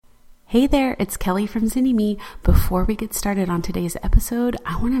Hey there, it's Kelly from Zynnyme. Before we get started on today's episode,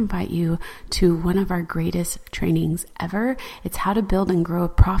 I want to invite you to one of our greatest trainings ever. It's how to build and grow a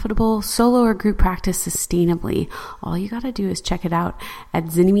profitable solo or group practice sustainably. All you got to do is check it out at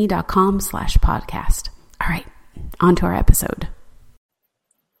zynnyme.com/podcast. All right, on to our episode.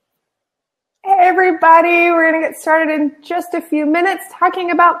 Hey everybody, we're going to get started in just a few minutes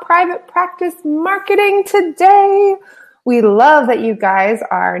talking about private practice marketing today. We love that you guys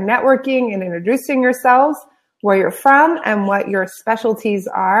are networking and introducing yourselves, where you're from, and what your specialties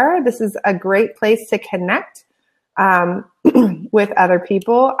are. This is a great place to connect with other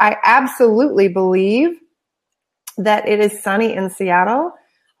people. I absolutely believe that it is sunny in Seattle.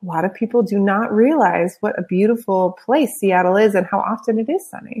 A lot of people do not realize what a beautiful place Seattle is and how often it is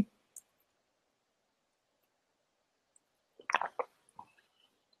sunny.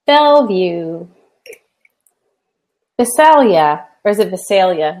 Bellevue. Visalia, or is it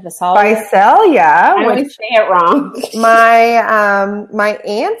Visalia? Visalia. I always say it wrong. My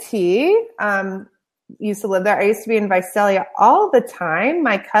auntie used to live there. I used to be in Visalia all the time.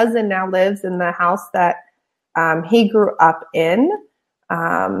 My cousin now lives in the house that he grew up in.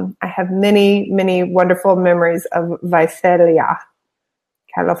 I have many, many wonderful memories of Visalia,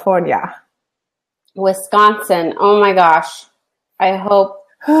 California. Wisconsin. Oh my gosh. I hope.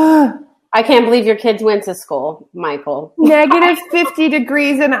 I can't believe your kids went to school, Michael. Negative 50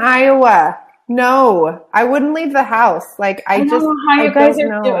 degrees in Iowa. No, I wouldn't leave the house. I don't know how you guys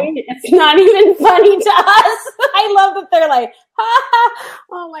are doing it. It's not even funny to us. I love that they're like,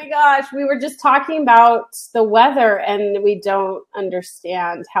 oh my gosh. We were just talking about the weather and we don't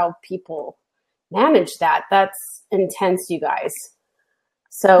understand how people manage that. That's intense, you guys.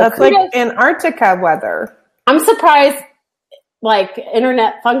 So that's like Antarctica weather. I'm surprised.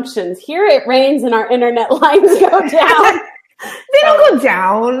 Internet functions. Here it rains and our internet lines go down. They don't go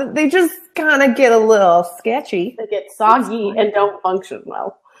down. They just kind of get a little sketchy. They get soggy and don't function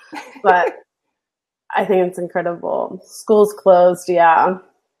well. But I think it's incredible. School's closed, yeah.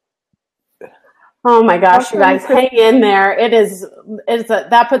 Oh my gosh, you guys, hang in there.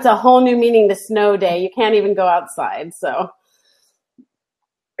 That puts a whole new meaning to snow day. You can't even go outside, so.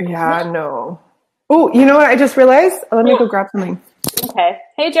 Yeah, no. Oh, you know what? I just realized. Let me go grab something. Okay.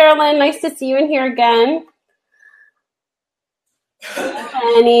 Hey, Geraldine. Nice to see you in here again.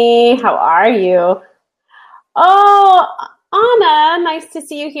 Penny, how are you? Oh, Anna, nice to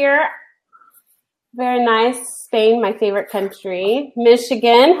see you here. Very nice. Spain, my favorite country.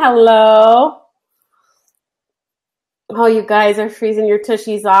 Michigan, hello. Oh, you guys are freezing your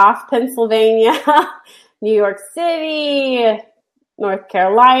tushies off. Pennsylvania, New York City, North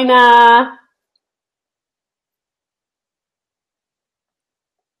Carolina.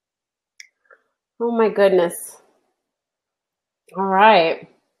 Oh my goodness. All right.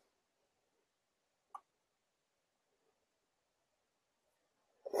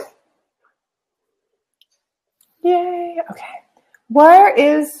 Yay. Okay. Where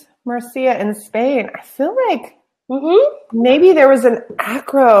is Murcia in Spain? I feel like maybe there was an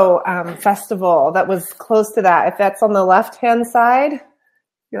acro festival that was close to that. If that's on the left-hand side,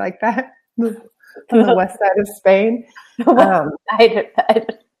 you like that? On the west side of Spain.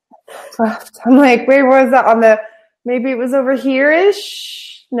 Left. I'm like, wait, where was that maybe it was over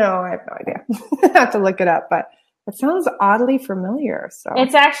here-ish? No, I have no idea. I have to look it up, but it sounds oddly familiar. So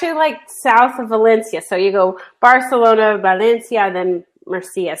it's actually south of Valencia. So you go Barcelona, Valencia, then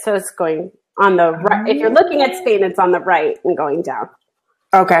Murcia. So it's going on the right. If you're looking at Spain, it's on the right and going down.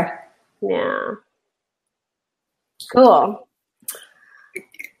 Okay. Yeah. Cool.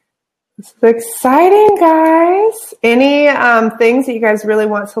 This is exciting, guys. Any things that you guys really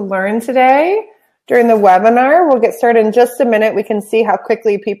want to learn today during the webinar? We'll get started in just a minute. We can see how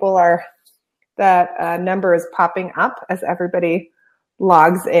quickly that number is popping up as everybody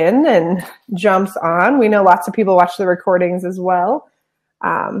logs in and jumps on. We know lots of people watch the recordings as well.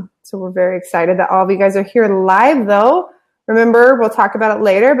 So we're very excited that all of you guys are here live, though. Remember, we'll talk about it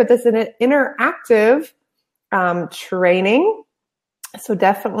later, but this is an interactive training. So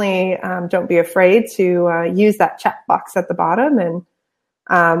definitely don't be afraid to use that chat box at the bottom. And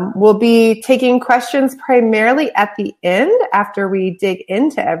we'll be taking questions primarily at the end after we dig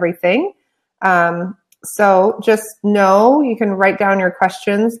into everything. So just know you can write down your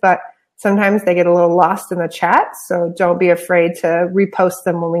questions, but sometimes they get a little lost in the chat. So don't be afraid to repost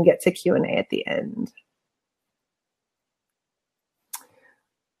them when we get to Q&A at the end.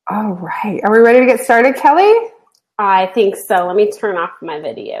 All right. Are we ready to get started, Kelly? I think so. Let me turn off my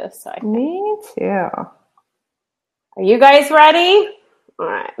video. Me too. Are you guys ready? All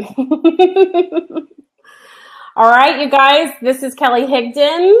right. All right, you guys. This is Kelly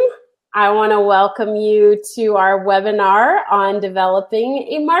Higdon. I want to welcome you to our webinar on developing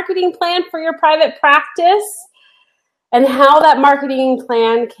a marketing plan for your private practice and how that marketing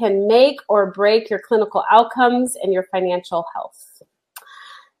plan can make or break your clinical outcomes and your financial health.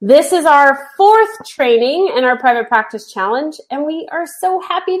 This is our 4th training in our private practice challenge, and we are so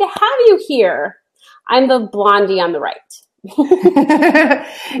happy to have you here. I'm the blondie on the right.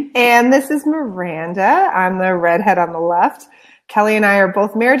 And this is Miranda. I'm the redhead on the left. Kelly and I are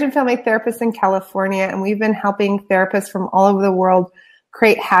both marriage and family therapists in California, and we've been helping therapists from all over the world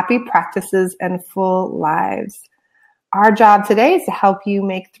create happy practices and full lives. Our job today is to help you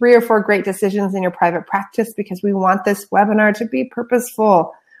make 3 or 4 great decisions in your private practice because we want this webinar to be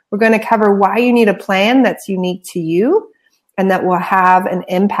purposeful. We're going to cover why you need a plan that's unique to you and that will have an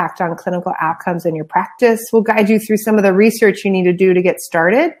impact on clinical outcomes in your practice. We'll guide you through some of the research you need to do to get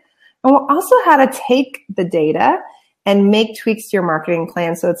started. And we'll also how to take the data and make tweaks to your marketing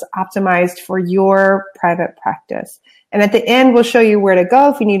plan so it's optimized for your private practice. And at the end, we'll show you where to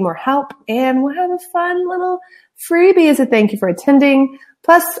go if you need more help, and we'll have a fun little freebie as a thank you for attending.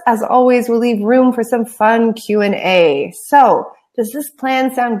 Plus, as always, we'll leave room for some fun Q&A. So, does this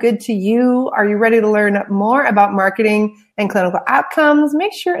plan sound good to you? Are you ready to learn more about marketing and clinical outcomes?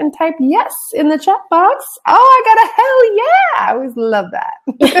 Make sure and type yes in the chat box. Oh, I got a hell yeah. I always love that.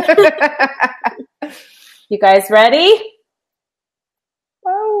 You guys ready?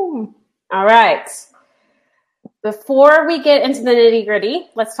 Oh. All right. Before we get into the nitty-gritty,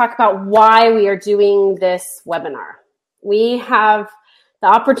 let's talk about why we are doing this webinar. We have the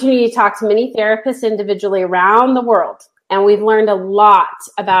opportunity to talk to many therapists individually around the world, and we've learned a lot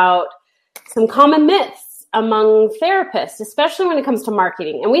about some common myths among therapists, especially when it comes to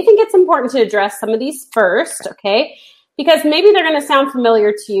marketing. And we think it's important to address some of these first, okay? Because maybe they're going to sound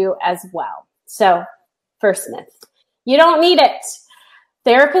familiar to you as well. So, first myth, you don't need it.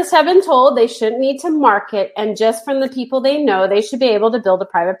 Therapists have been told they shouldn't need to market, and just from the people they know, they should be able to build a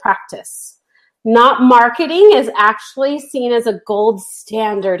private practice. Not marketing is actually seen as a gold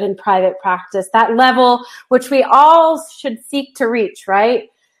standard in private practice, that level which we all should seek to reach, right?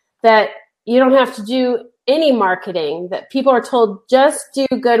 That you don't have to do any marketing, that people are told just do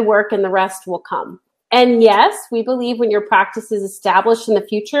good work and the rest will come. And yes, we believe when your practice is established in the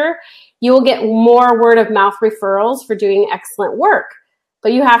future, you will get more word of mouth referrals for doing excellent work.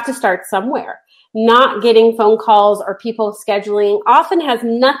 But you have to start somewhere. Not getting phone calls or people scheduling often has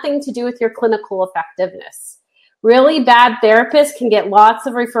nothing to do with your clinical effectiveness. Really bad therapists can get lots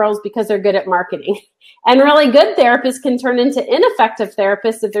of referrals because they're good at marketing. And really good therapists can turn into ineffective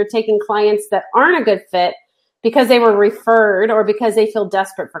therapists if they're taking clients that aren't a good fit because they were referred or because they feel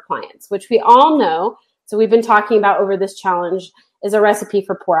desperate for clients, which we all know. So we've been talking about over this challenge is a recipe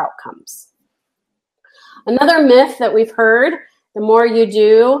for poor outcomes. Another myth that we've heard, the more you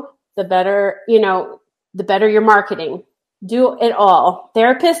do, the better, the better your marketing. Do it all.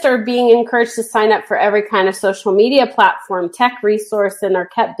 Therapists are being encouraged to sign up for every kind of social media platform, tech resource, and are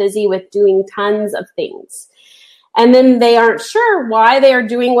kept busy with doing tons of things. And then they aren't sure why they are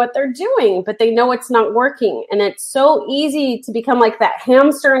doing what they're doing, but they know it's not working. And it's so easy to become like that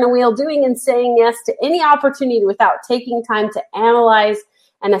hamster in a wheel, doing and saying yes to any opportunity without taking time to analyze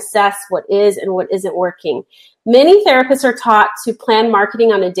and assess what is and what isn't working. Many therapists are taught to plan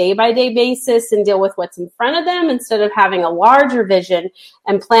marketing on a day-by-day basis and deal with what's in front of them instead of having a larger vision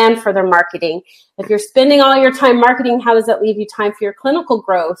and plan for their marketing. If you're spending all your time marketing, how does that leave you time for your clinical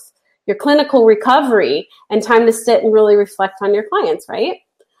growth, your clinical recovery, and time to sit and really reflect on your clients, right?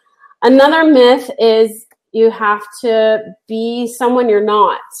 Another myth is you have to be someone you're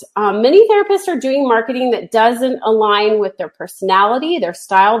not. Many therapists are doing marketing that doesn't align with their personality, their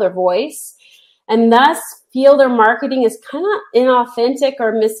style, their voice, and thus feel their marketing is kind of inauthentic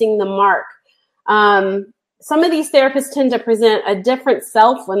or missing the mark. Some of these therapists tend to present a different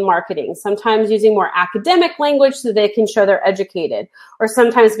self when marketing, sometimes using more academic language so they can show they're educated, or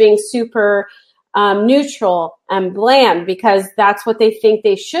sometimes being super neutral and bland because that's what they think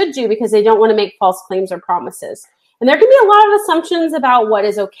they should do because they don't want to make false claims or promises. And there can be a lot of assumptions about what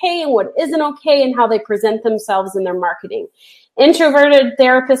is okay and what isn't okay and how they present themselves in their marketing. Introverted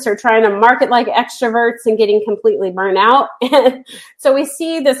therapists are trying to market like extroverts and getting completely burnt out. And so we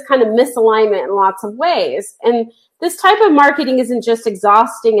see this kind of misalignment in lots of ways. And this type of marketing isn't just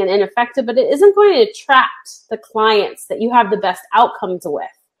exhausting and ineffective, but it isn't going to attract the clients that you have the best outcomes with.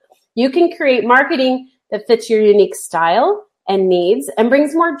 You can create marketing that fits your unique style and needs and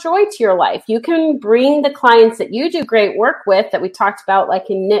brings more joy to your life. You can bring the clients that you do great work with that we talked about like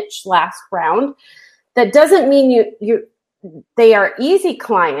in niche last round. That doesn't mean they are easy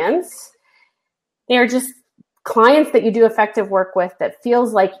clients. They are just clients that you do effective work with that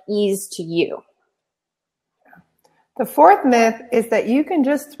feels like ease to you. The fourth myth is that you can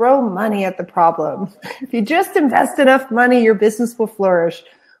just throw money at the problem. If you just invest enough money, your business will flourish.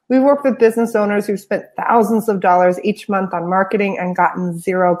 We work with business owners who've spent thousands of dollars each month on marketing and gotten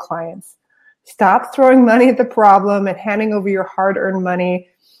 0 clients. Stop throwing money at the problem and handing over your hard-earned money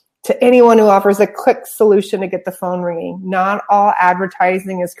to anyone who offers a quick solution to get the phone ringing. Not all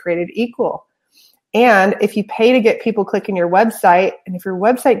advertising is created equal. And if you pay to get people clicking your website, and if your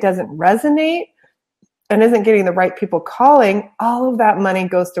website doesn't resonate and isn't getting the right people calling, all of that money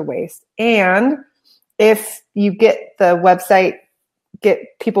goes to waste. And if you get the website,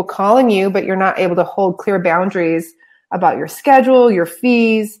 get people calling you, but you're not able to hold clear boundaries about your schedule, your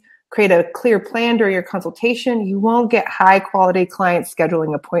fees, create a clear plan during your consultation, you won't get high quality client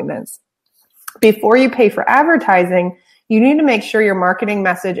scheduling appointments. Before you pay for advertising, you need to make sure your marketing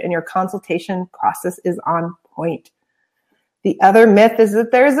message and your consultation process is on point. The other myth is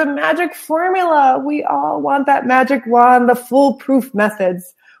that there's a magic formula. We all want that magic wand, the foolproof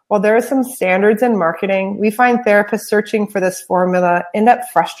methods. While there are some standards in marketing, we find therapists searching for this formula end up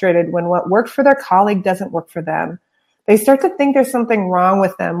frustrated when what worked for their colleague doesn't work for them. They start to think there's something wrong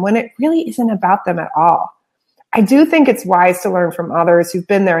with them when it really isn't about them at all. I do think it's wise to learn from others who've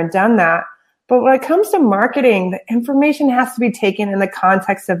been there and done that. But when it comes to marketing, the information has to be taken in the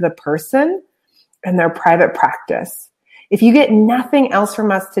context of the person and their private practice. If you get nothing else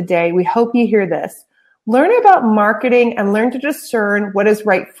from us today, we hope you hear this. Learn about marketing and learn to discern what is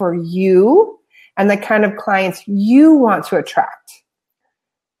right for you and the kind of clients you want to attract.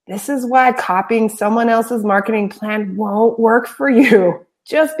 This is why copying someone else's marketing plan won't work for you.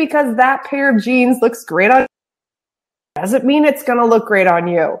 Just because that pair of jeans looks great on you doesn't mean it's going to look great on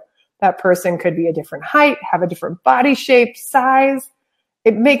you. That person could be a different height, have a different body shape, size.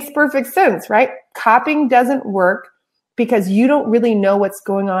 It makes perfect sense, right? Copying doesn't work because you don't really know what's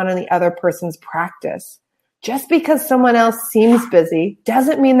going on in the other person's practice. Just because someone else seems busy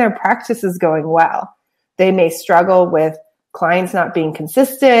doesn't mean their practice is going well. They may struggle with clients not being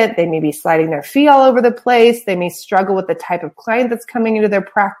consistent. They may be sliding their fee all over the place. They may struggle with the type of client that's coming into their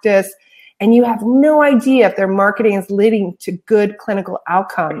practice. And you have no idea if their marketing is leading to good clinical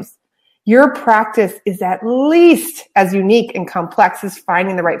outcomes. Your practice is at least as unique and complex as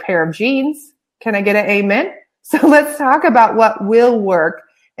finding the right pair of jeans. Can I get an amen? So let's talk about what will work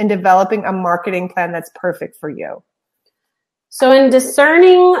in developing a marketing plan that's perfect for you. So in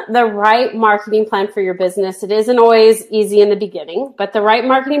discerning the right marketing plan for your business, it isn't always easy in the beginning, but the right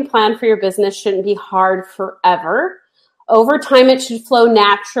marketing plan for your business shouldn't be hard forever. Over time, it should flow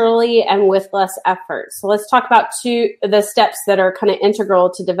naturally and with less effort. So let's talk about the steps that are kind of integral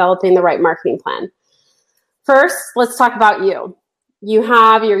to developing the right marketing plan. First, let's talk about you. You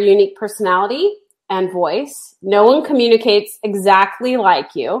have your unique personality and voice. No one communicates exactly like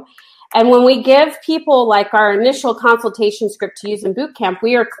you. And when we give people like our initial consultation script to use in boot camp,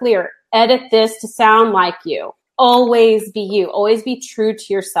 we are clear. Edit this to sound like you. Always be you. Always be true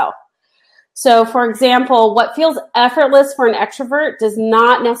to yourself. So, for example, what feels effortless for an extrovert does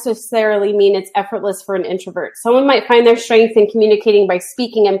not necessarily mean it's effortless for an introvert. Someone might find their strength in communicating by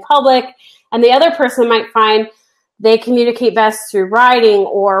speaking in public, and the other person might find they communicate best through writing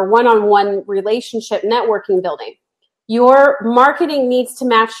or one-on-one relationship networking building. Your marketing needs to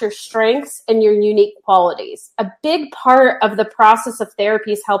match your strengths and your unique qualities. A big part of the process of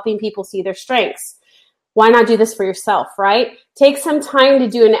therapy is helping people see their strengths. Why not do this for yourself, right? Take some time to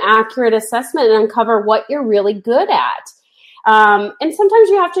do an accurate assessment and uncover what you're really good at. And sometimes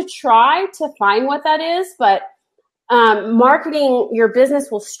you have to try to find what that is, but marketing your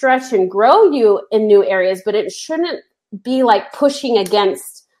business will stretch and grow you in new areas, but it shouldn't be like pushing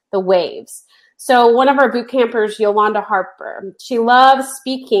against the waves. So one of our boot campers, Yolanda Harper, she loves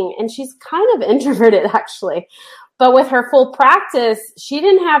speaking and she's kind of introverted actually, but with her full practice, she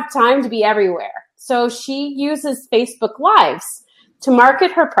didn't have time to be everywhere. So she uses Facebook Lives to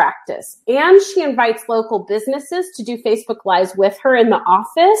market her practice, and she invites local businesses to do Facebook Lives with her in the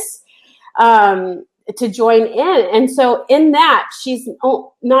office to join in. And so in that, she's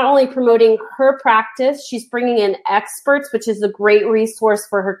not only promoting her practice, she's bringing in experts, which is a great resource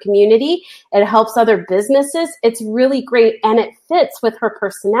for her community. It helps other businesses. It's really great, and it fits with her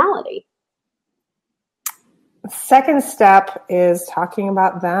personality. Second step is talking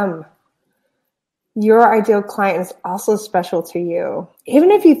about them. Your ideal client is also special to you.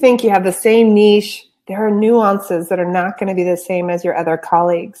 Even if you think you have the same niche, there are nuances that are not going to be the same as your other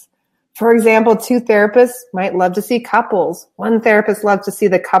colleagues. For example, 2 therapists might love to see couples. One therapist loves to see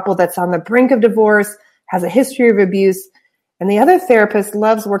the couple that's on the brink of divorce, has a history of abuse, And the other therapist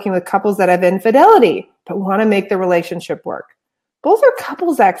loves working with couples that have infidelity, but want to make the relationship work. Both are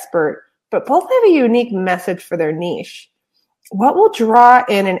couples expert, but both have a unique message for their niche. What will draw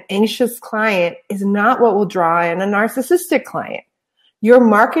in an anxious client is not what will draw in a narcissistic client. Your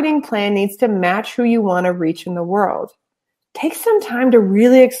marketing plan needs to match who you want to reach in the world. Take some time to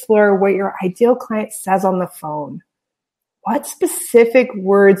really explore what your ideal client says on the phone. What specific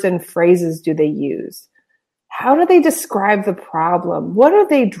words and phrases do they use? How do they describe the problem? What are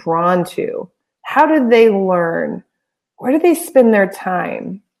they drawn to? How do they learn? Where do they spend their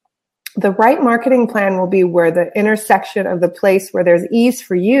time? The right marketing plan will be where the intersection of the place where there's ease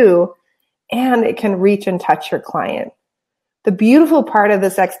for you and it can reach and touch your client. The beautiful part of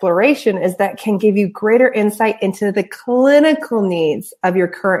this exploration is that it can give you greater insight into the clinical needs of your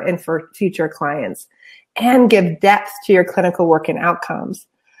current and future clients and give depth to your clinical work and outcomes.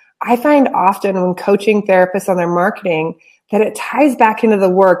 I find often when coaching therapists on their marketing that it ties back into the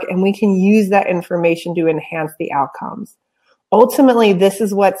work and we can use that information to enhance the outcomes. Ultimately, this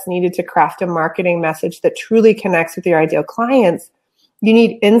is what's needed to craft a marketing message that truly connects with your ideal clients. You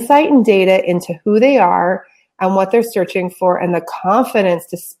need insight and data into who they are and what they're searching for and the confidence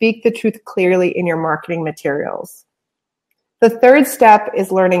to speak the truth clearly in your marketing materials. The third step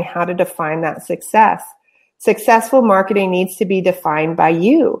is learning how to define that success. Successful marketing needs to be defined by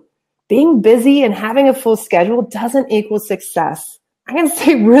you. Being busy and having a full schedule doesn't equal success. I'm going to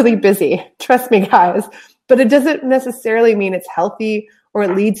say really busy. Trust me, guys. But it doesn't necessarily mean it's healthy or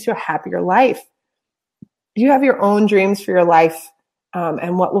it leads to a happier life. You have your own dreams for your life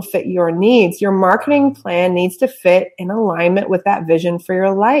and what will fit your needs. Your marketing plan needs to fit in alignment with that vision for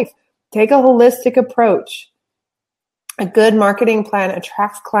your life. Take a holistic approach. A good marketing plan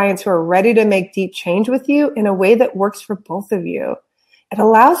attracts clients who are ready to make deep change with you in a way that works for both of you. It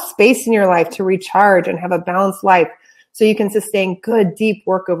allows space in your life to recharge and have a balanced life so you can sustain good, deep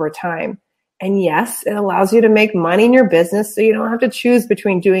work over time. And yes, it allows you to make money in your business so you don't have to choose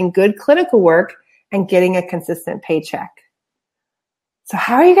between doing good clinical work and getting a consistent paycheck. So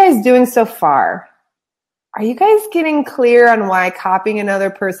how are you guys doing so far? Are you guys getting clear on why copying another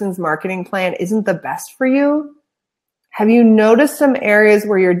person's marketing plan isn't the best for you? Have you noticed some areas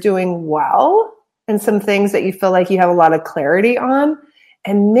where you're doing well and some things that you feel like you have a lot of clarity on?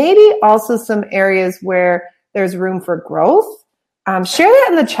 And maybe also some areas where there's room for growth? Share that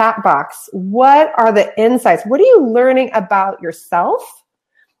in the chat box. What are the insights? What are you learning about yourself?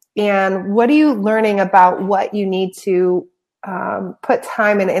 And what are you learning about what you need to put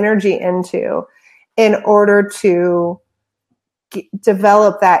time and energy into in order to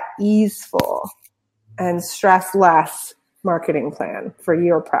develop that easeful and stress less marketing plan for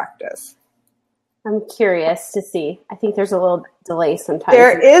your practice? I'm curious to see. I think there's a little delay sometimes.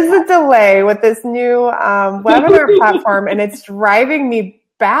 There is a delay with this new webinar platform, and it's driving me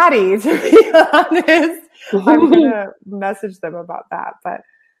batty, to be honest. I'm going to message them about that. But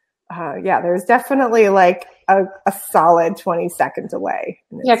yeah, there's definitely like a solid 20-second delay.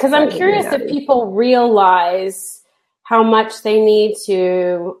 Yeah, because I'm curious if people realize how much they need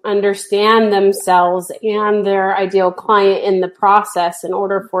to understand themselves and their ideal client in the process in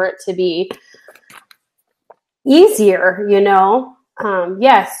order for it to be easier, you know?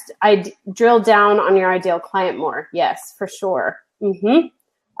 Yes, I drill down on your ideal client more. Yes, for sure.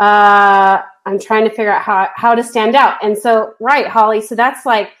 I'm trying to figure out how to stand out. And so, right, Holly, so that's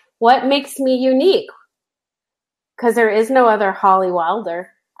like, what makes me unique? Because there is no other Holly Wilder,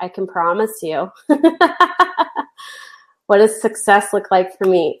 I can promise you. What does success look like for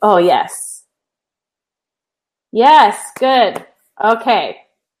me? Oh, yes. Yes, good. Okay.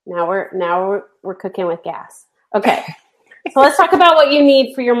 Now we're cooking with gas. Okay. So let's talk about what you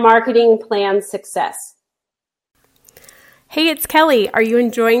need for your marketing plan success. Hey, it's Kelly. Are you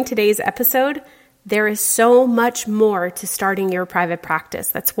enjoying today's episode? There is so much more to starting your private practice.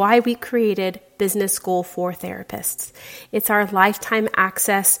 That's why we created Business School for Therapists. It's our lifetime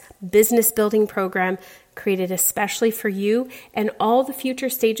access business building program created especially for you and all the future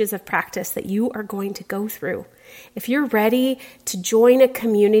stages of practice that you are going to go through. If you're ready to join a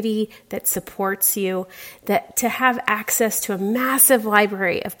community that supports you, that to have access to a massive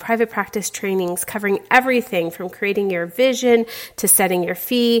library of private practice trainings covering everything from creating your vision to setting your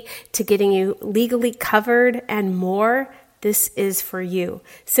fee to getting you legally covered and more, this is for you.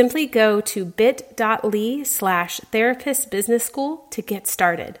 Simply go to bit.ly/therapistbusinessschool to get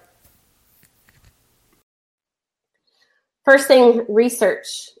started. First thing,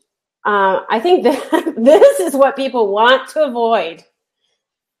 research. I think that this is what people want to avoid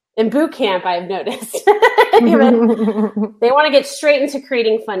in boot camp, I've noticed. They want to get straight into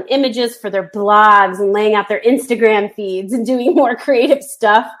creating fun images for their blogs and laying out their Instagram feeds and doing more creative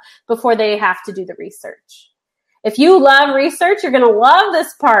stuff before they have to do the research. If you love research, you're going to love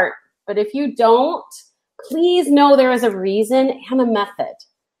this part. But if you don't, please know there is a reason and a method.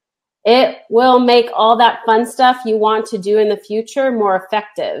 It will make all that fun stuff you want to do in the future more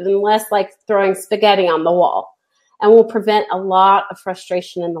effective and less like throwing spaghetti on the wall, and will prevent a lot of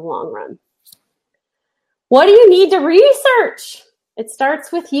frustration in the long run. What do you need to research? It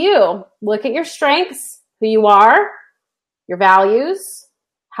starts with you. Look at your strengths, who you are, your values,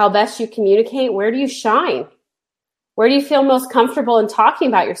 how best you communicate. Where do you shine? Where do you feel most comfortable in talking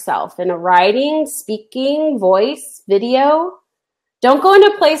about yourself? In a writing, speaking, voice, video? Don't go into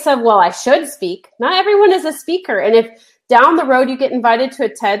a place of, well, I should speak. Not everyone is a speaker. And if down the road you get invited to a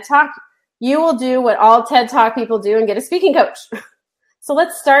TED Talk, you will do what all TED Talk people do and get a speaking coach. So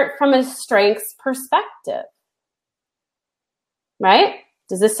let's start from a strengths perspective. Right?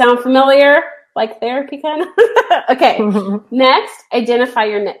 Does this sound familiar? Like therapy kind of? Okay. Next, identify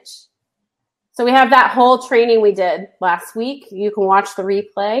your niche. So we have that whole training we did last week. You can watch the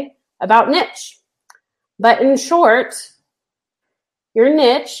replay about niche. But in short, your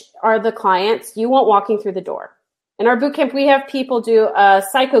niche are the clients you want walking through the door. In our bootcamp, we have people do a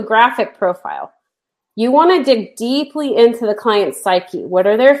psychographic profile. You want to dig deeply into the client's psyche. What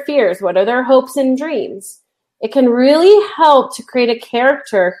are their fears? What are their hopes and dreams? It can really help to create a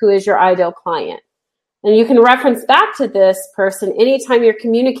character who is your ideal client. And you can reference back to this person anytime you're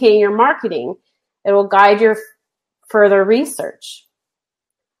communicating your marketing. It will guide your further research.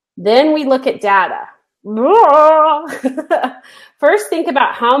 Then we look at data. First, think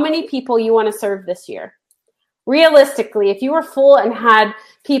about how many people you want to serve this year. Realistically, if you were full and had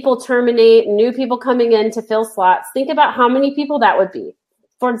people terminate, new people coming in to fill slots, think about how many people that would be.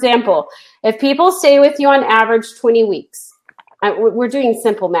 For example, if people stay with you on average 20 weeks, we're doing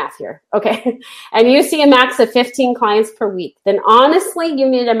simple math here, okay? And you see a max of 15 clients per week, then honestly, you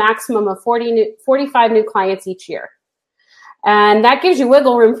need a maximum of 45 new clients each year. And that gives you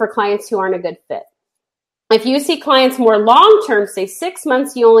wiggle room for clients who aren't a good fit. If you see clients more long-term, say 6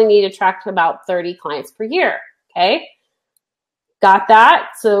 months, you only need to attract about 30 clients per year, okay? Got that?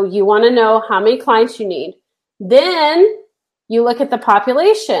 So you want to know how many clients you need. Then you look at the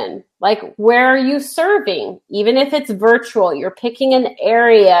population, like where are you serving? Even if it's virtual, you're picking an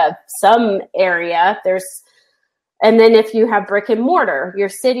area, some area. And then if you have brick and mortar, your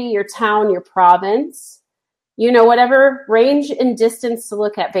city, your town, your province, whatever range and distance to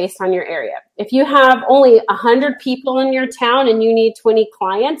look at based on your area. If you have only 100 people in your town and you need 20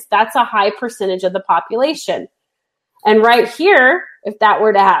 clients, that's a high percentage of the population. And right here, if that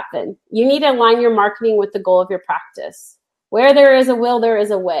were to happen, you need to align your marketing with the goal of your practice. Where there is a will, there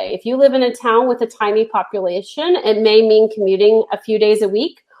is a way. If you live in a town with a tiny population, it may mean commuting a few days a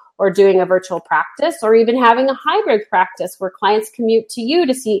week or doing a virtual practice or even having a hybrid practice where clients commute to you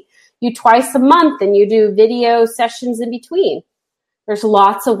to see you twice a month and you do video sessions in between. There's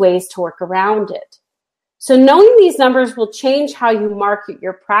lots of ways to work around it. So knowing these numbers will change how you market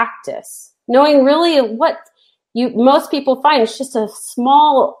your practice. Knowing really what most people find it's just a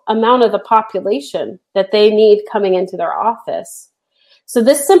small amount of the population that they need coming into their office. So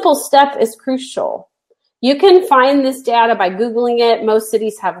this simple step is crucial. You can find this data by Googling it. Most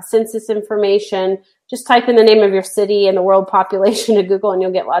cities have a census information. Just type in the name of your city and the world population to Google and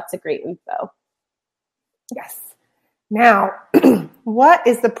you'll get lots of great info. Yes. Now, what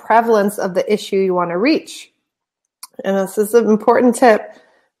is the prevalence of the issue you want to reach? And this is an important tip.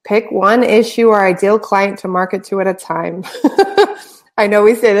 Pick one issue or ideal client to market to at a time. I know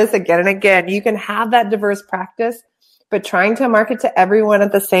we say this again and again. You can have that diverse practice, but trying to market to everyone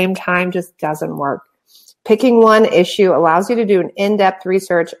at the same time just doesn't work. Picking one issue allows you to do an in-depth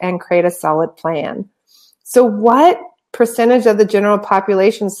research and create a solid plan. So what percentage of the general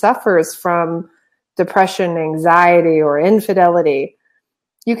population suffers from depression, anxiety, or infidelity?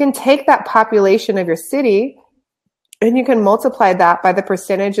 You can take that population of your city and you can multiply that by the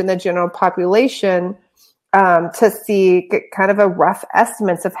percentage in the general population to see kind of a rough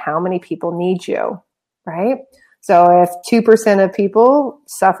estimates of how many people need you, right? So if 2% of people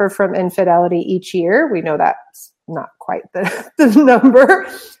suffer from infidelity each year, we know that's not quite the number.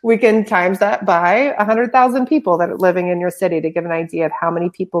 We can times that by 100,000 people that are living in your city to give an idea of how many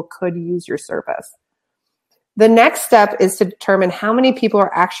people could use your service. The next step is to determine how many people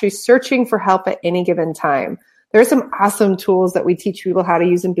are actually searching for help at any given time. There are some awesome tools that we teach people how to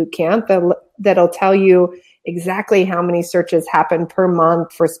use in bootcamp that'll tell you exactly how many searches happen per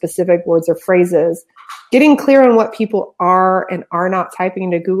month for specific words or phrases. Getting clear on what people are and are not typing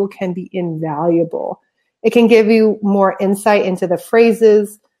into Google can be invaluable. It can give you more insight into the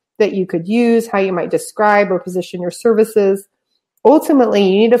phrases that you could use, how you might describe or position your services. Ultimately,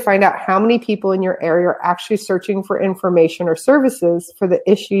 you need to find out how many people in your area are actually searching for information or services for the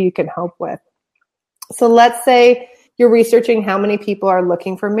issue you can help with. So let's say you're researching how many people are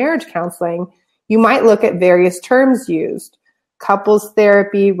looking for marriage counseling. You might look at various terms used: couples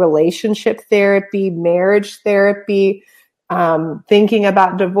therapy, relationship therapy, marriage therapy, thinking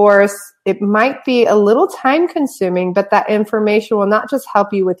about divorce. It might be a little time consuming, but that information will not just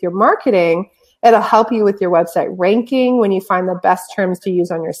help you with your marketing, it'll help you with your website ranking when you find the best terms to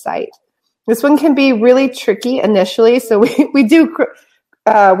use on your site. This one can be really tricky initially. So we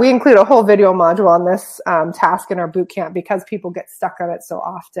include a whole video module on this task in our bootcamp because people get stuck on it so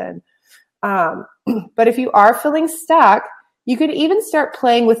often. But if you are feeling stuck, you could even start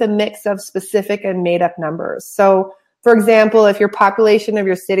playing with a mix of specific and made up numbers. So for example, if your population of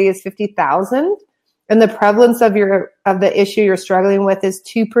your city is 50,000 and the prevalence of the issue you're struggling with is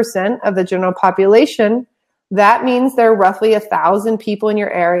 2% of the general population, that means there are roughly 1,000 people in your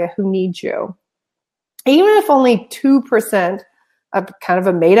area who need you. Even if only 2%, of kind of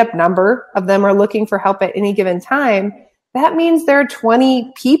a made up number of them, are looking for help at any given time, that means there are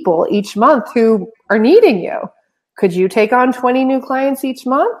 20 people each month who are needing you. Could you take on 20 new clients each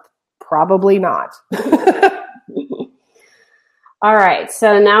month? Probably not. All right.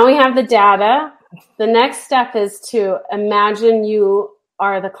 So now we have the data. The next step is to imagine you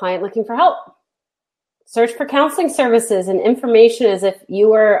are the client looking for help. Search for counseling services and information as if you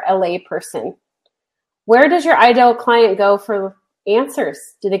were a layperson. Where does your ideal client go for answers?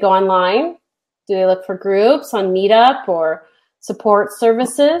 Do they go online? Do they look for groups on Meetup or support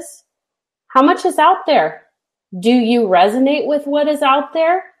services? How much is out there? Do you resonate with what is out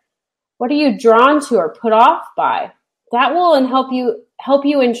there? What are you drawn to or put off by? That will help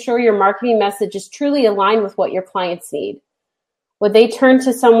you ensure your marketing message is truly aligned with what your clients need. Would they turn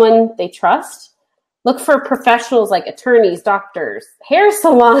to someone they trust? Look for professionals like attorneys, doctors, hair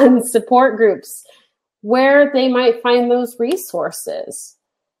salons, support groups, where they might find those resources.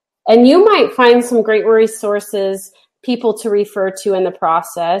 And you might find some great resources, people to refer to in the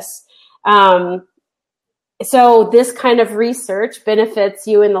process. So this kind of research benefits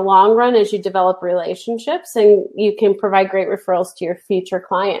you in the long run as you develop relationships, and you can provide great referrals to your future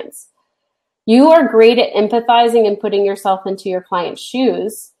clients. You are great at empathizing and putting yourself into your client's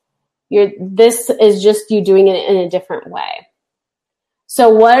shoes. This is just you doing it in a different way. So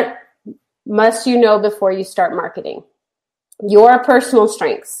what must you know before you start marketing? Your personal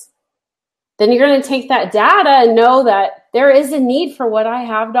strengths. Then you're going to take that data and know that there is a need for what I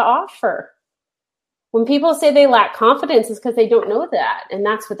have to offer. When people say they lack confidence, it's because they don't know that. And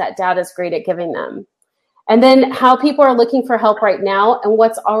that's what that data is great at giving them. And then how people are looking for help right now and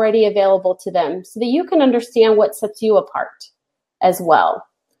what's already available to them so that you can understand what sets you apart as well.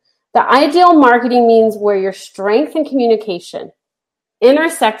 The ideal marketing means where your strength and communication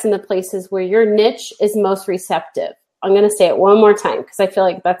intersect in the places where your niche is most receptive. I'm going to say it one more time because I feel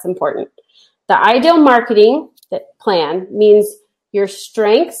like that's important. The ideal marketing plan means your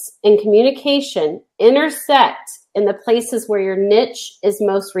strengths and communication intersect in the places where your niche is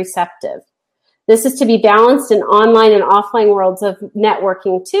most receptive. This is to be balanced in online and offline worlds of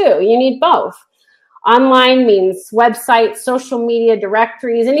networking too. You need both. Online means websites, social media,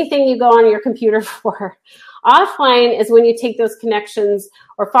 directories, anything you go on your computer for. Offline is when you take those connections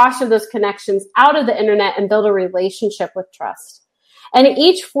or foster those connections out of the internet and build a relationship with trust. And in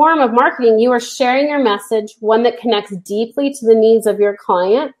each form of marketing, you are sharing your message, one that connects deeply to the needs of your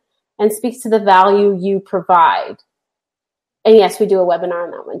client and speaks to the value you provide. And yes, we do a webinar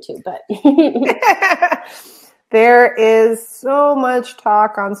on that one too, but there is so much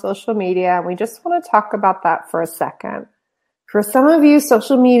talk on social media, and we just want to talk about that for a second. For some of you,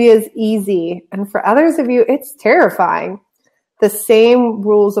 social media is easy, and for others of you, it's terrifying. The same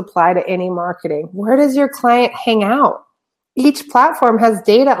rules apply to any marketing. Where does your client hang out? Each platform has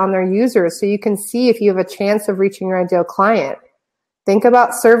data on their users, so you can see if you have a chance of reaching your ideal client. Think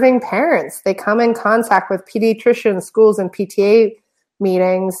about serving parents. They come in contact with pediatricians, schools, and PTA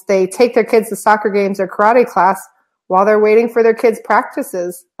meetings. They take their kids to soccer games or karate class while they're waiting for their kids'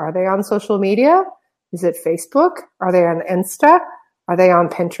 practices. Are they on social media? Is it Facebook? Are they on Insta? Are they on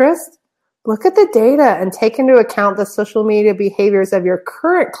Pinterest? Look at the data and take into account the social media behaviors of your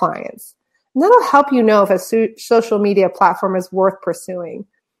current clients. And that'll help you know if a social media platform is worth pursuing.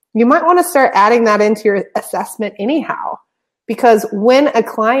 You might want to start adding that into your assessment anyhow, because when a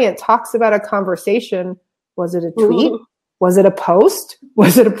client talks about a conversation, was it a tweet? Was it a post?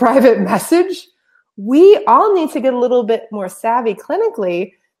 Was it a private message? We all need to get a little bit more savvy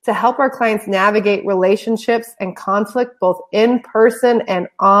clinically to help our clients navigate relationships and conflict both in person and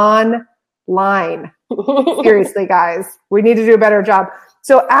online. Seriously, guys, we need to do a better job.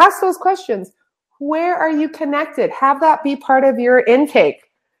 So ask those questions. Where are you connected? Have that be part of your intake.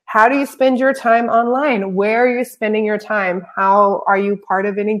 How do you spend your time online? Where are you spending your time? How are you part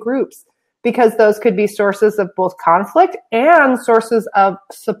of any groups? Because those could be sources of both conflict and sources of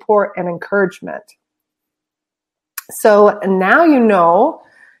support and encouragement. So now you know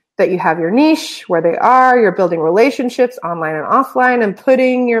that you have your niche, where they are, you're building relationships online and offline, and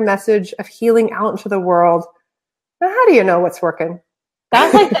putting your message of healing out into the world. Now, how do you know what's working?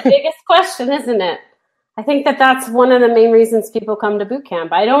 That's like the biggest question, isn't it? I think that that's one of the main reasons people come to boot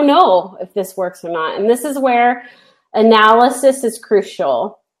camp. I don't know if this works or not. And this is where analysis is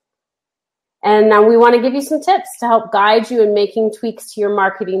crucial. And now we want to give you some tips to help guide you in making tweaks to your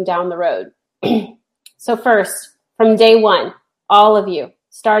marketing down the road. So first, from day one, all of you,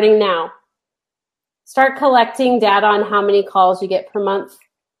 starting now, start collecting data on how many calls you get per month.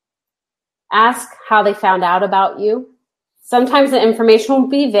 Ask how they found out about you. Sometimes the information will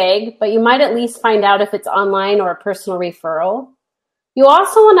be vague, but you might at least find out if it's online or a personal referral. You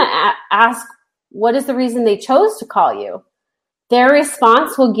also want to ask, what is the reason they chose to call you? Their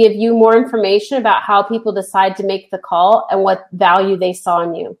response will give you more information about how people decide to make the call and what value they saw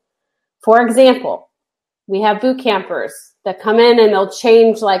in you. For example, we have boot campers that come in and they'll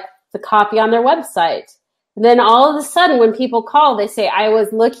change like the copy on their website. And then all of a sudden when people call, they say, I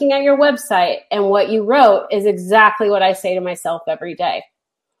was looking at your website and what you wrote is exactly what I say to myself every day.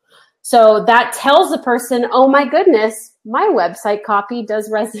 So that tells the person, oh my goodness, my website copy does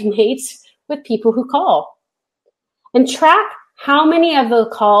resonate with people who call. And track how many of the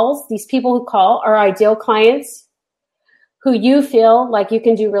calls, these people who call, are ideal clients who you feel like you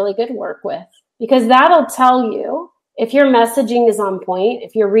can do really good work with. Because that'll tell you if your messaging is on point,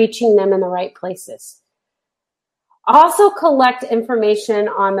 if you're reaching them in the right places. Also collect information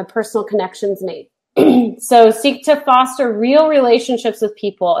on the personal connections made. So seek to foster real relationships with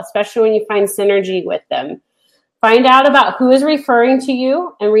people, especially when you find synergy with them. Find out about who is referring to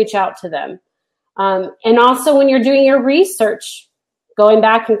you and reach out to them. And also when you're doing your research, going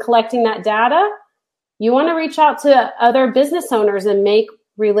back and collecting that data, you want to reach out to other business owners and make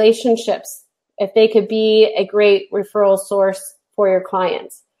relationships if they could be a great referral source for your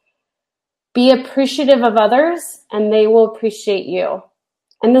clients. Be appreciative of others and they will appreciate you.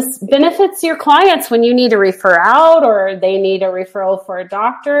 And this benefits your clients when you need to refer out or they need a referral for a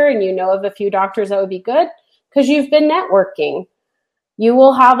doctor and you know of a few doctors that would be good because you've been networking. You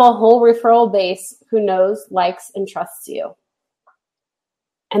will have a whole referral base who knows, likes, and trusts you.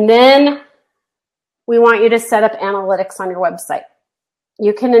 And then we want you to set up analytics on your website.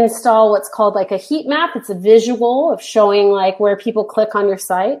 You can install what's called like a heat map. It's a visual of showing like where people click on your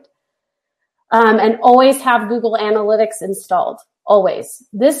site. And always have Google Analytics installed, always.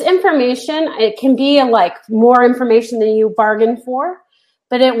 This information, it can be like more information than you bargained for,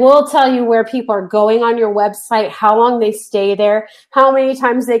 but it will tell you where people are going on your website, how long they stay there, how many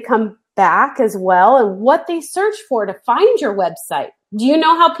times they come back as well, and what they search for to find your website. Do you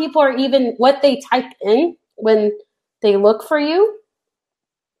know how people are even, what they type in when they look for you?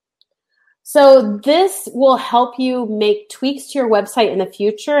 So this will help you make tweaks to your website in the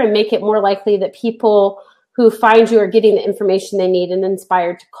future and make it more likely that people who find you are getting the information they need and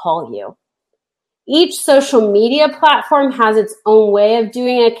inspired to call you. Each social media platform has its own way of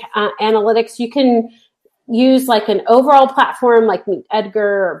doing analytics. You can use like an overall platform like Meet Edgar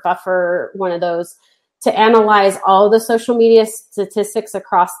or Buffer, one of those, to analyze all the social media statistics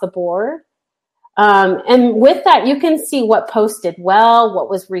across the board. And with that, you can see what posted well, what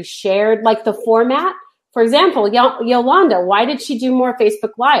was reshared, like the format. For example, Yolanda, why did she do more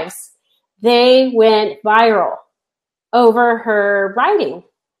Facebook Lives? They went viral over her writing.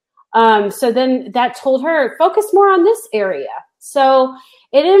 So then that told her, focus more on this area. So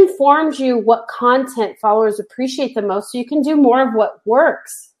it informs you what content followers appreciate the most so you can do more of what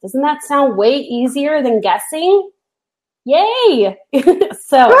works. Doesn't that sound way easier than guessing? Yay!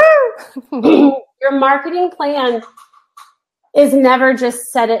 So your marketing plan is never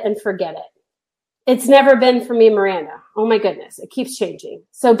just set it and forget it. It's never been for me, Miranda. Oh my goodness, it keeps changing.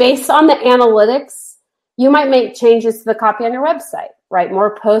 So based on the analytics, you might make changes to the copy on your website, write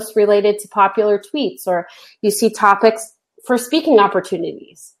more posts related to popular tweets, or you see topics for speaking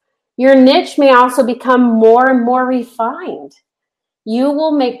opportunities. Your niche may also become more and more refined. You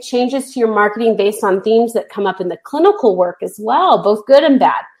will make changes to your marketing based on themes that come up in the clinical work as well, both good and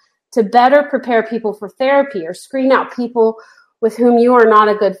bad, to better prepare people for therapy or screen out people with whom you are not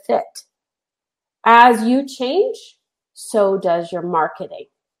a good fit. As you change, so does your marketing.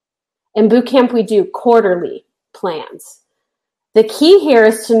 In bootcamp, we do quarterly plans. The key here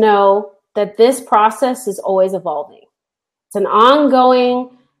is to know that this process is always evolving. It's an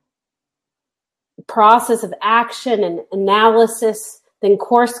ongoing process of action and analysis, then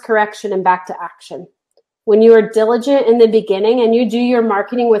course correction and back to action. When you are diligent in the beginning and you do your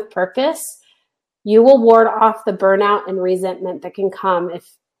marketing with purpose, you will ward off the burnout and resentment that can come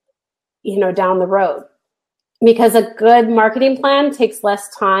down the road. Because a good marketing plan takes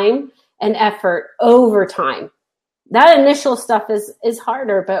less time and effort over time. That initial stuff is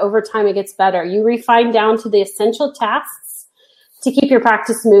harder, but over time it gets better. You refine down to the essential tasks to keep your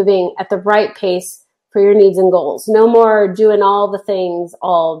practice moving at the right pace for your needs and goals. No more doing all the things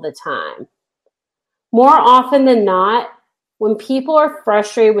all the time. More often than not, when people are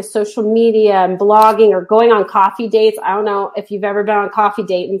frustrated with social media and blogging or going on coffee dates, I don't know if you've ever been on a coffee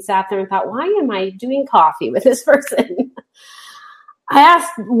date and sat there and thought, why am I doing coffee with this person? I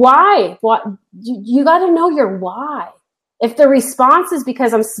asked why. What you got to know your why. If the response is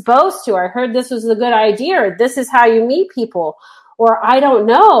because I'm supposed to, I heard this was a good idea, or this is how you meet people, or I don't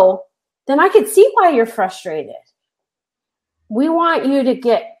know, then I could see why you're frustrated. We want you to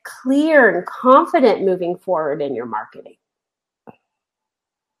get clear and confident moving forward in your marketing.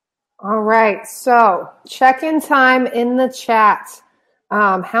 All right. So check-in time in the chat.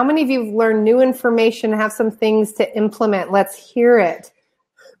 How many of you have learned new information, have some things to implement? Let's hear it.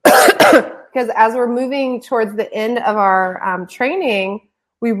 Because as we're moving towards the end of our training,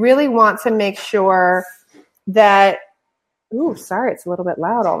 we really want to make sure that, sorry, it's a little bit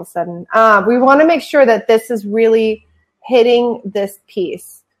loud all of a sudden. We want to make sure that this is really hitting this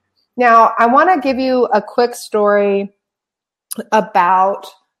piece. Now, I want to give you a quick story about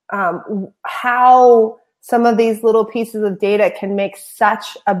how some of these little pieces of data can make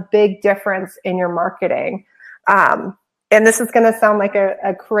such a big difference in your marketing. And this is going to sound like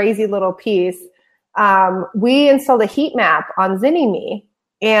a crazy little piece. We installed a heat map on Zynnyme.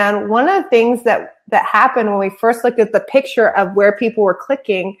 And one of the things that happened when we first looked at the picture of where people were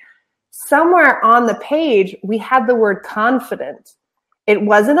clicking, somewhere on the page, we had the word confident. It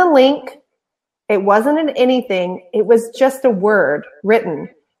wasn't a link. It wasn't an anything. It was just a word written.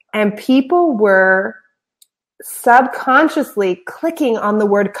 And people were subconsciously clicking on the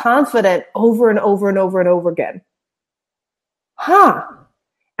word confident over and over and over and over again.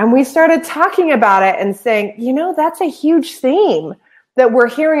 And we started talking about it and saying, that's a huge theme that we're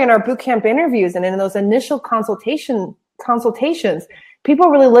hearing in our bootcamp interviews and in those initial consultations. People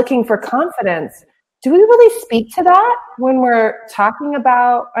are really looking for confidence. Do we really speak to that when we're talking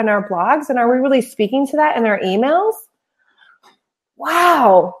about on our blogs? And are we really speaking to that in our emails?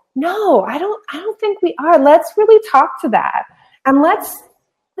 Wow. No, I don't think we are. Let's really talk to that. And let's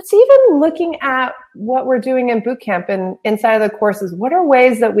even looking at what we're doing in bootcamp and inside of the courses. What are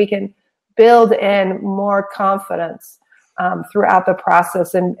ways that we can build in more confidence throughout the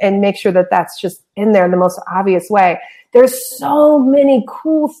process and make sure that that's just in there in the most obvious way? There's so many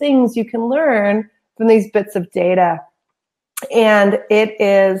cool things you can learn from these bits of data. And it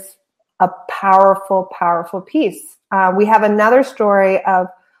is a powerful, powerful piece. We have another story of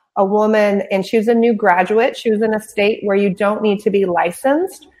a woman, and she was a new graduate. She was in a state where you don't need to be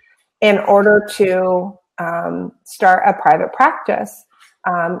licensed in order to start a private practice.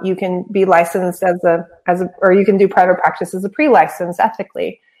 You can be licensed or you can do private practice as a pre-license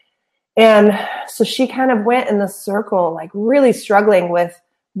ethically. And so she kind of went in the circle, like really struggling with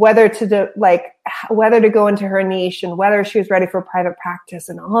whether to go into her niche and whether she was ready for private practice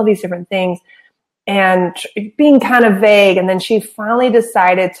and all these different things, and being kind of vague. And then she finally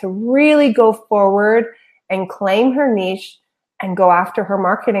decided to really go forward and claim her niche and go after her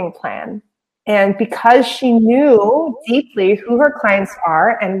marketing plan. And because she knew deeply who her clients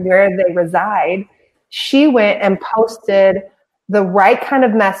are and where they reside, she went and posted the right kind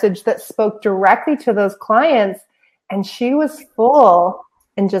of message that spoke directly to those clients. And she was full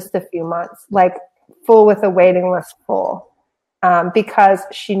in just a few months, like full with a waiting list full, because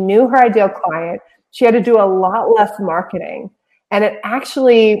she knew her ideal client. She had to do a lot less marketing. And it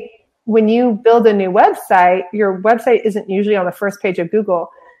actually, when you build a new website, your website isn't usually on the first page of Google.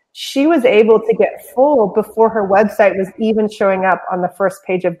 She was able to get full before her website was even showing up on the first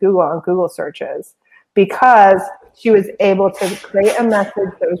page of Google on Google searches, because she was able to create a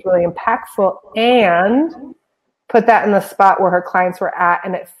message that was really impactful and put that in the spot where her clients were at,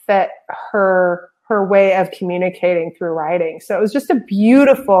 and it fit her way of communicating through writing. So it was just a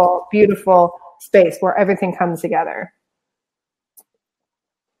beautiful, beautiful space where everything comes together.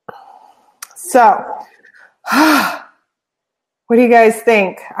 So What do you guys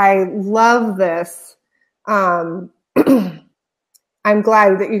think? I love this. I'm glad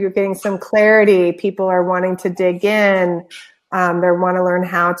that you're getting some clarity. People are wanting to dig in. They want to learn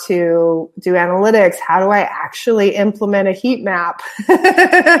how to do analytics. How do I actually implement a heat map?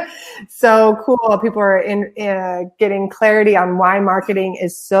 So cool. People are getting clarity on why marketing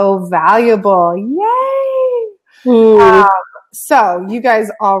is so valuable. Yay! So you guys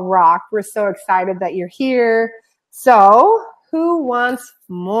all rock. We're so excited that you're here. So who wants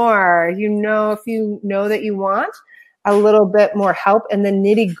more? If you know that you want a little bit more help in the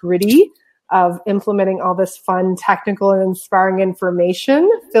nitty-gritty of implementing all this fun, technical, and inspiring information,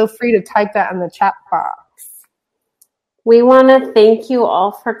 feel free to type that in the chat box. We want to thank you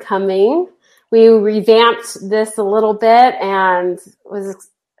all for coming. We revamped this a little bit and it was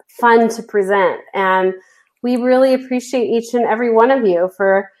fun to present. And we really appreciate each and every one of you.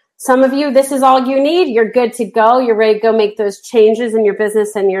 For some of you, this is all you need. You're good to go. You're ready to go make those changes in your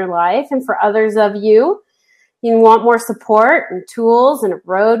business and your life. And for others of you, you want more support and tools and a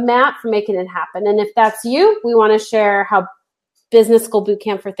roadmap for making it happen. And if that's you, we want to share how Business School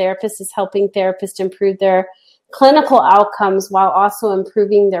Bootcamp for Therapists is helping therapists improve their clinical outcomes while also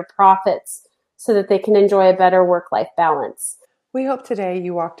improving their profits so that they can enjoy a better work-life balance. We hope today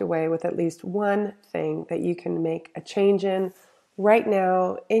you walked away with at least one thing that you can make a change in right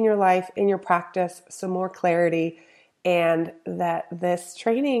now in your life, in your practice, some more clarity, and that this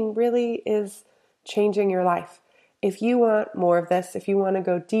training really is changing your life. If you want more of this, if you want to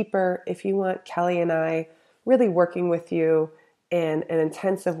go deeper, if you want Kelly and I really working with you in an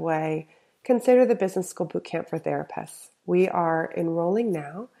intensive way, consider the Business School Bootcamp for Therapists. We are enrolling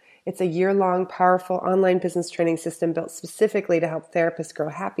now. It's a year-long, powerful online business training system built specifically to help therapists grow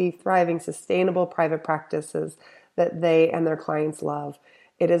happy, thriving, sustainable private practices that they and their clients love.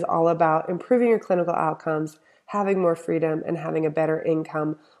 It is all about improving your clinical outcomes, having more freedom, and having a better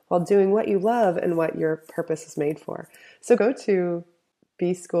income while doing what you love and what your purpose is made for. So go to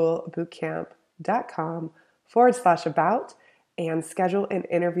bschoolbootcamp.com/about and schedule an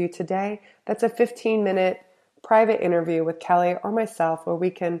interview today. That's a 15-minute private interview with Kelly or myself where we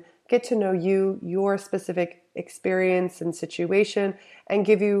can get to know you, your specific experience and situation, and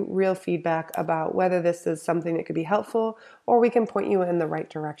give you real feedback about whether this is something that could be helpful or we can point you in the right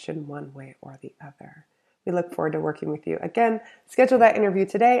direction one way or the other. We look forward to working with you. Again, schedule that interview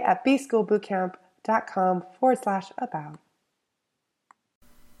today at bschoolbootcamp.com/about.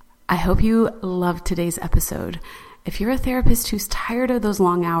 I hope you loved today's episode. If you're a therapist who's tired of those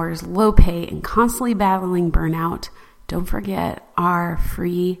long hours, low pay, and constantly battling burnout, don't forget our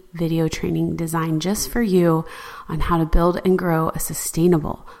free video training designed just for you on how to build and grow a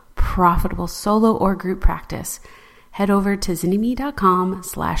sustainable, profitable solo or group practice. Head over to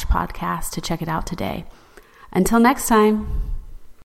zynnyme.com/podcast to check it out today. Until next time.